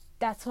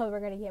 that's what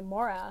we're going to get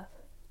more of.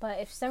 But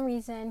if for some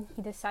reason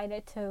you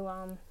decided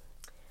to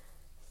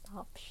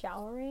stop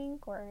showering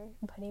or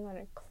putting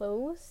on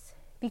clothes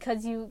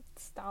because you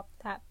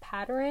stopped that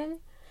pattern,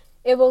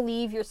 it will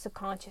leave your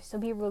subconscious.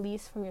 It'll be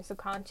released from your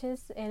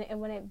subconscious, and it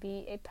wouldn't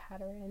be a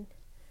pattern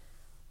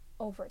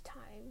over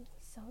time.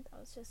 So that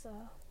was just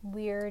a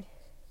weird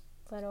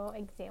little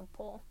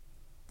example.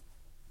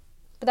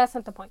 But that's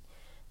not the point.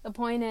 The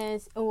point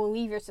is it will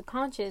leave your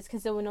subconscious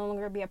because it will no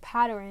longer be a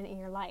pattern in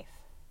your life,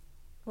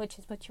 which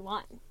is what you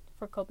want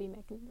for coping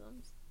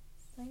mechanisms.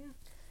 So yeah.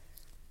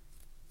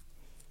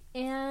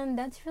 And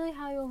that's really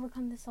how you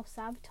overcome the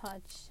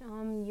self-sabotage.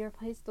 You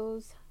replace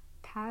those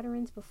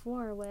patterns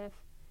before with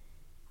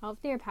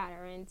healthier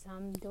patterns.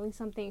 Doing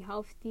something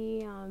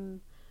healthy,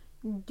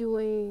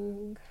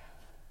 doing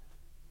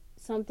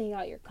something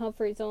out your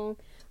comfort zone.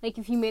 Like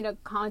if you made a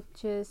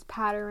conscious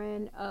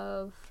pattern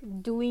of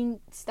doing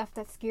stuff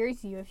that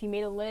scares you, if you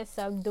made a list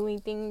of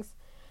doing things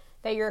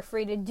that you're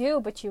afraid to do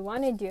but you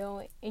want to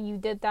do, and you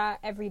did that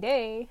every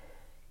day,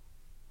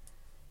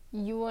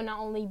 you will not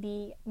only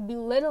be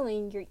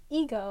belittling your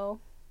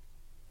ego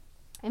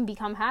and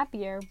become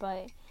happier,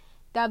 but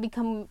that'll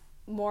become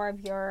more of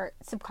your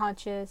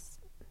subconscious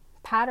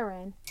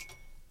pattern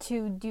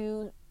to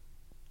do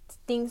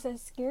things that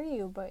scare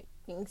you, but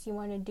things you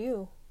want to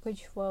do,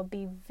 which will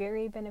be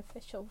very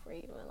beneficial for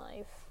you in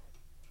life.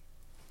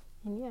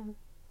 And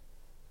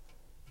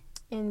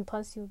yeah. And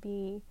plus you'll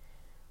be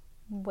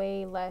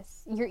way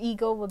less, your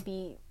ego will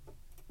be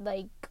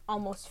like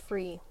almost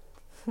free.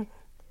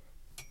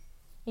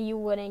 You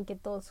wouldn't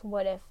get those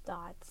what if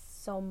thoughts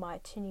so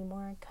much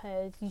anymore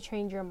because you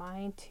trained your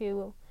mind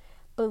to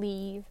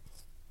believe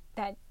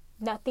that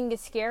nothing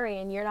is scary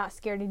and you're not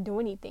scared to do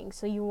anything,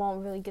 so you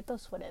won't really get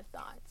those what if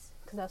thoughts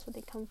because that's what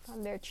they come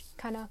from. They're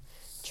kind of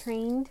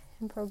trained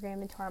and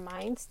programmed into our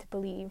minds to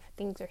believe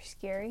things are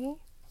scary,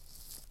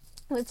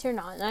 which they're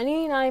not.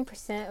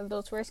 99% of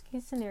those worst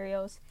case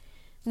scenarios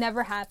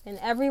never happen.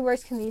 Every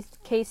worst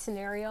case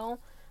scenario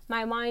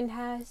my mind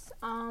has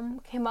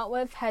came up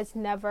with has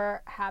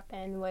never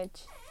happened,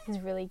 which is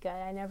really good.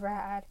 I never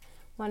had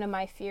one of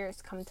my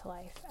fears come to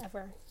life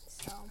ever.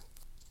 So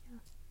yeah.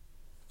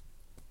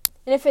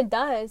 And if it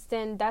does,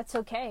 then that's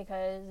okay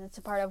because it's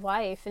a part of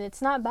life and it's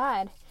not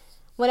bad.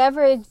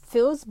 Whenever it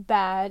feels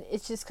bad,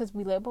 it's just because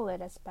we label it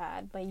as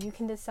bad. But you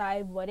can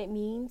decide what it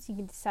means. You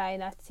can decide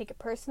not to take it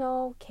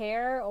personal,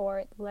 care,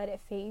 or let it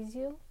faze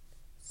you.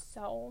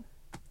 So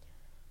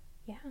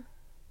yeah.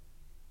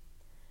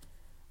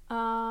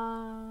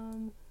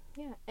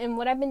 Yeah, and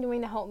what I've been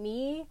doing to help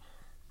me,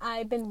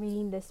 I've been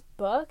reading this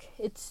book.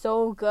 It's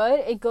so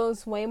good. It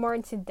goes way more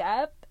into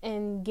depth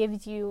and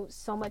gives you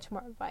so much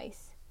more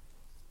advice.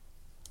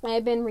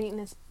 I've been reading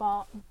this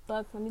book.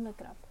 Let me look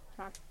it up.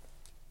 Hold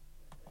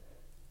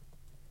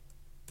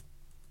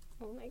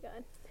on. Oh my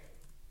god.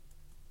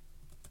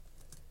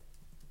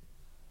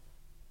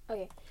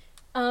 Okay.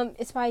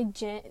 It's by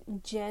Jen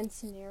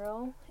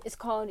Sincero. It's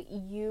called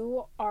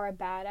You Are a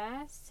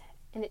Badass,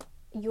 and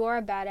You Are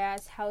a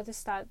Badass, How to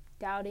Stop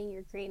Doubting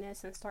Your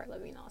Greatness and Start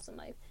Living an Awesome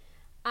Life.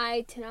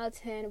 I 10 out of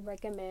 10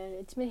 recommend.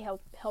 It's been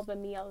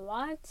helping me a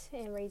lot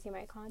in raising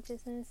my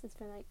consciousness. It's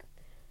been like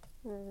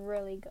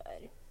really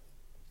good.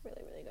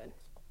 Really, really good.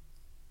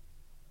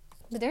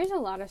 But there's a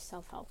lot of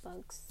self-help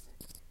books.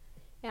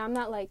 And I'm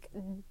not like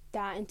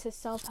that into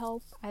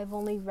self-help. I've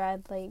only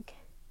read like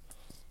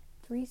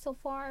 3 so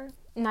far.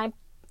 And I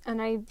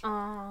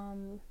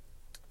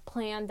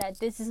plan that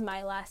this is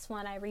my last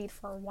one I read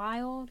for a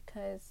while,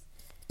 because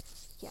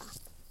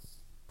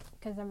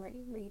I'm ready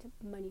to read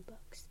money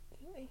books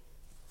anyway.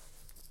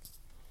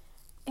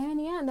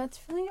 And yeah, that's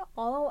really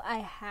all I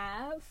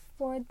have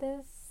for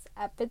this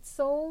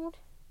episode.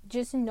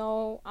 Just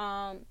know,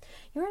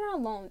 you're not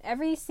alone.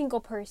 Every single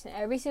person,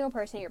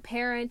 your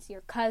parents,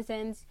 your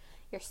cousins,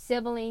 your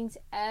siblings,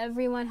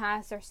 everyone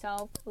has their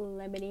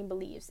self-limiting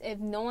beliefs. If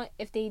no one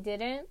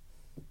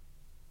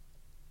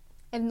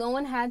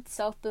had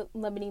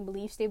self-limiting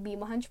beliefs, they'd be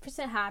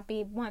 100%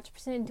 happy,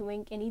 100%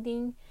 doing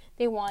anything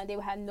they want. They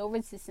would have no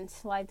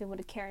resistance to life. They would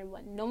have cared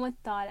what no one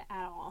thought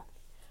at all.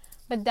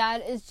 But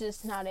that is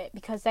just not it,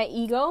 because that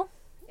ego,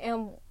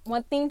 and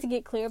one thing to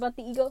get clear about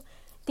the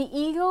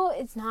ego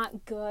is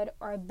not good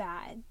or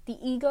bad. The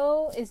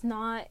ego is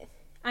not,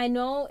 I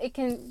know it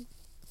can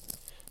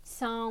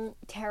sound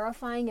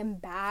terrifying and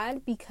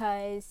bad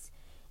because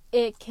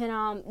it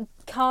can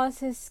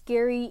causes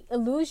scary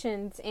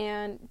illusions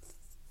and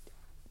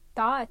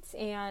thoughts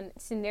and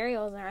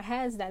scenarios in our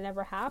heads that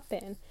never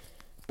happen.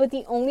 But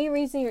the only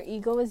reason your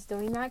ego is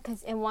doing that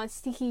because it wants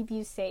to keep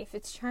you safe.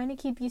 It's trying to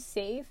keep you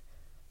safe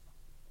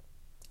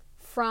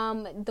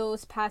from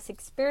those past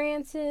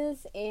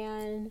experiences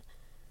and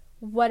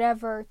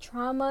whatever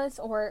traumas,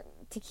 or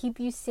to keep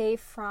you safe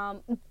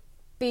from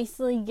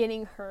basically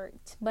getting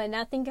hurt. But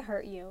nothing can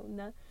hurt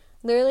you.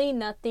 Literally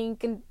nothing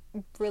can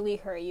really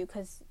hurt you,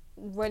 because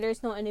where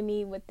there's no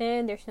enemy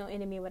within, there's no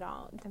enemy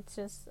without. That's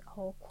just a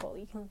whole quote.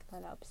 You can look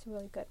that up. It's a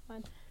really good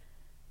one.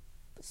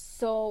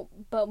 So,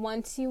 but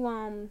once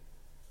you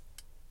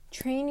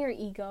train your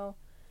ego,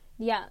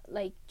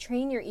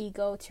 train your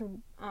ego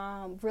to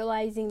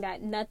realizing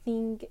that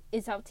nothing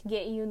is out to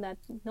get you.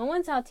 No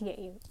one's out to get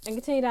you. I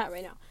can tell you that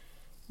right now.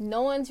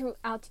 No one's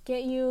out to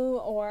get you,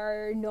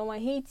 or no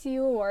one hates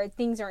you, or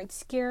things aren't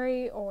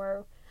scary,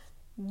 or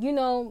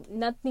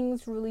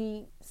nothing's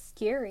really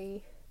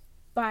scary.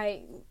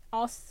 By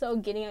also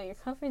getting out of your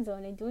comfort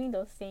zone and doing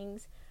those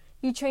things,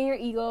 you train your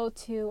ego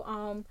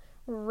to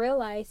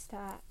realize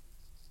that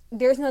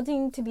there's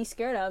nothing to be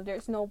scared of.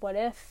 There's no what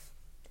if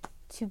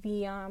to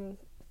be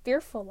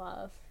fearful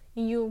of.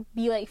 And you'll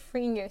be like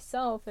freeing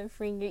yourself and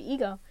freeing your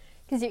ego,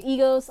 because your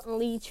ego's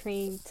only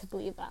trained to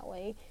believe that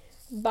way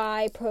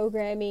by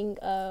programming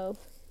of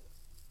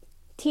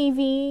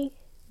TV,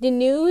 the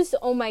news.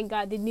 Oh my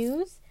God, the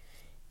news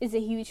is a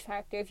huge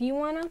factor. If you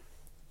want to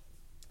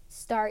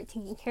start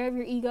taking care of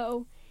your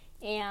ego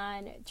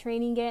and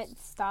training it,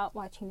 stop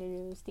watching the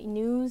news. The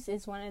news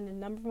is one of the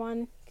number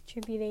one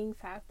contributing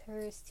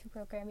factors to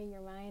programming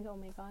your mind. Oh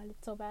my God,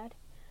 it's so bad.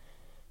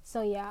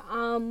 So yeah,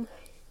 and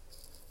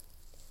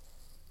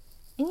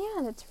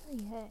yeah, that's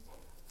really it.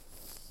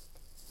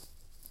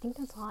 I think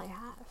that's all I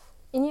have.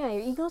 And yeah,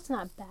 your ego's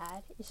not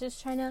bad. It's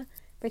just trying to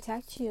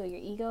protect you. Your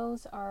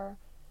egos are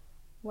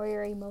where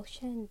your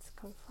emotions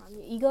come from.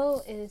 Your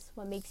ego is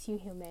what makes you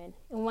human.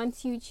 And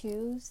once you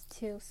choose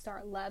to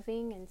start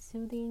loving and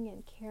soothing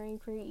and caring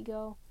for your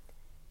ego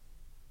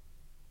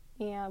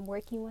and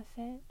working with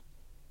it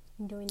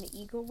and doing the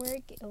ego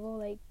work, it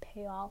will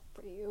pay off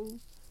for you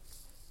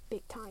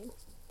big time.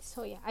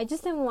 So yeah, I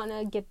just didn't want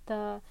to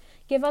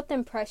give out the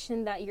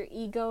impression that your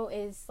ego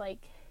is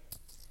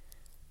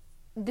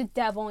the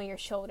devil on your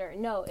shoulder.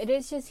 No, it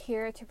is just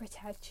here to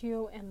protect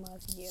you and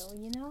love you,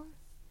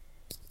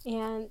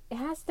 And it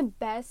has the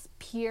best,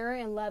 pure,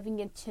 and loving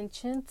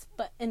intentions,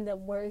 but in the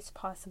worst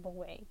possible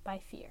way, by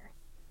fear.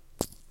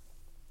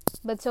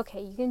 But it's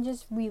okay. You can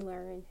just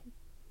relearn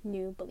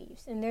new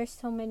beliefs. And there's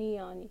so many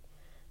on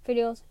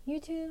videos,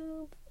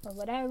 YouTube, or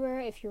whatever,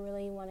 if you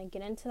really want to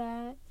get into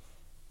that.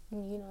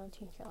 And,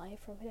 change your life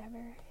or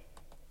whatever.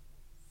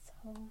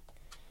 So,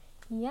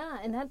 yeah.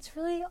 And that's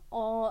really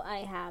all I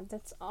have.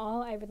 That's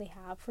all I really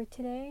have for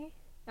today.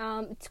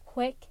 It's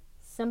quick,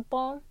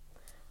 simple.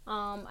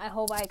 I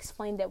hope I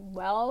explained it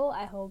well.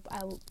 I hope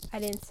I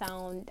didn't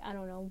sound,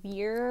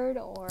 weird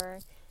or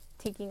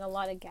taking a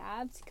lot of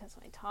gaps, because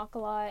when I talk a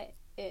lot,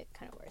 it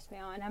kind of wears me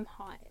out, and I'm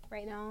hot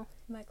right now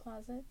in my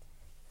closet.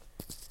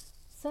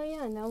 So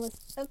yeah, that was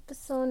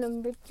episode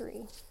number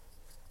 3.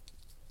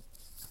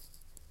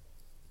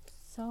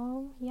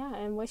 So yeah,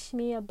 and wish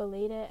me a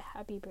belated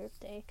happy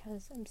birthday,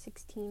 because I'm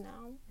 16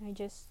 now. I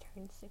just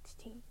turned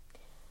 16.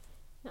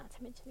 Not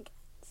to mention again,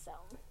 so...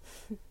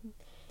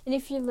 And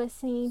if you're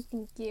listening,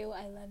 thank you.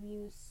 I love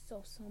you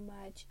so, so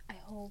much. I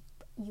hope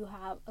you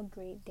have a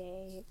great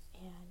day.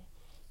 And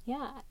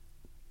yeah,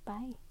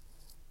 bye.